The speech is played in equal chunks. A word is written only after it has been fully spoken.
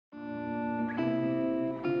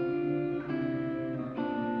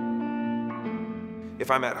if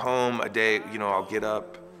I'm at home a day, you know, I'll get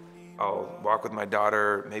up, I'll walk with my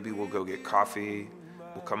daughter, maybe we'll go get coffee,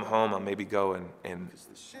 we'll come home, I'll maybe go and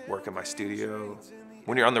work in my studio.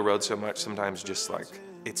 When you're on the road so much, sometimes just like,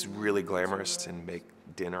 it's really glamorous to make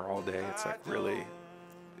dinner all day. It's like really,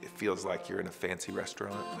 it feels like you're in a fancy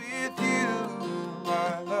restaurant.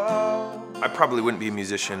 I probably wouldn't be a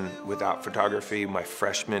musician without photography. My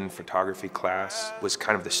freshman photography class was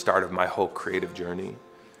kind of the start of my whole creative journey.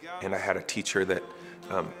 And I had a teacher that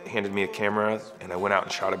handed me a camera, and I went out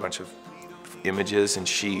and shot a bunch of images, and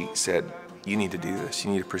she said, you need to do this,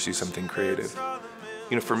 you need to pursue something creative.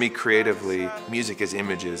 You know, for me creatively, music is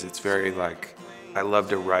images. It's very like, I love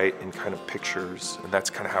to write in kind of pictures, and that's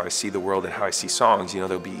kind of how I see the world and how I see songs. You know,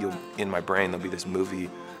 there'll be, in my brain, there'll be this movie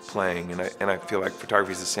playing, and I feel like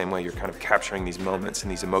photography is the same way. You're kind of capturing these moments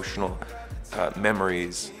and these emotional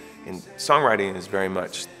memories, and songwriting is very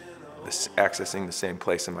much accessing the same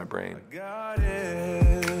place in my brain.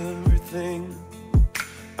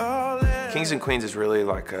 Kings and Queens is really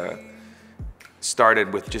like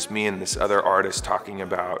started with just me and this other artist talking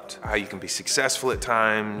about how you can be successful at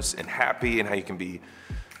times and happy, and how you can be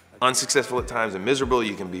unsuccessful at times and miserable.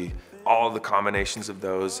 You can be all the combinations of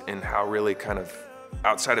those, and how really kind of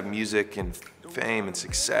outside of music and fame and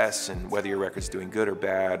success, and whether your record's doing good or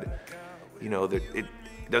bad, you know, that it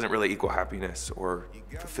doesn't really equal happiness or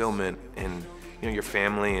fulfillment, and you know, your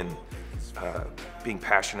family and being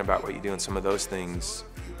passionate about what you do, and some of those things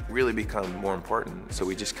really become more important. So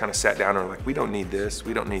we just kind of sat down and were like, we don't need this,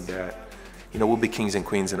 we don't need that. You know, we'll be kings and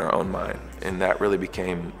queens in our own mind. And that really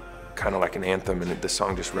became kind of like an anthem, and the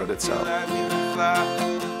song just wrote itself. I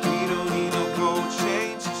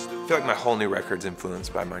feel like my whole new record's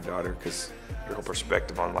influenced by my daughter, because your whole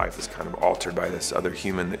perspective on life is kind of altered by this other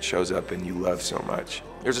human that shows up and you love so much.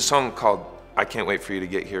 There's a song called I Can't Wait For You to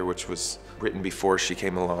Get Here, which was written before she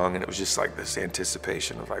came along, and it was just like this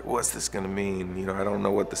anticipation of like, what's this gonna mean? You know, I don't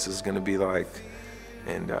know what this is gonna be like.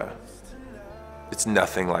 And it's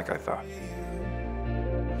nothing like I thought.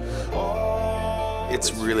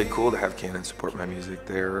 It's really cool to have Canon support my music.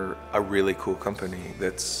 They're a really cool company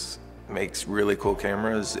that makes really cool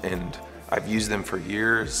cameras, and I've used them for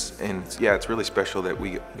years, and yeah, it's really special that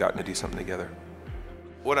we gotten to do something together.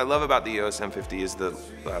 What I love about the EOS M50 is the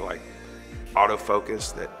like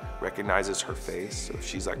autofocus that recognizes her face. So if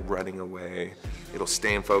she's like running away, it'll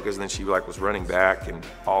stay in focus, and then she like was running back, and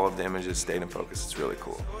all of the images stayed in focus. It's really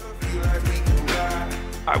cool.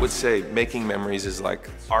 I would say making memories is like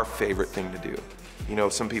our favorite thing to do. You know,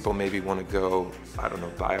 some people maybe want to go, I don't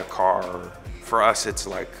know, buy a car. For us, it's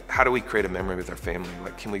like, how do we create a memory with our family?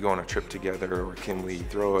 Like, can we go on a trip together, or can we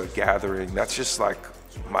throw a gathering? That's just like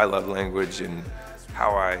my love language and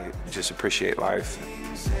how I just appreciate life.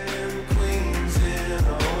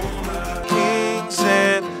 Kings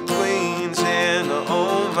and queens in the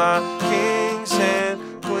home, kings and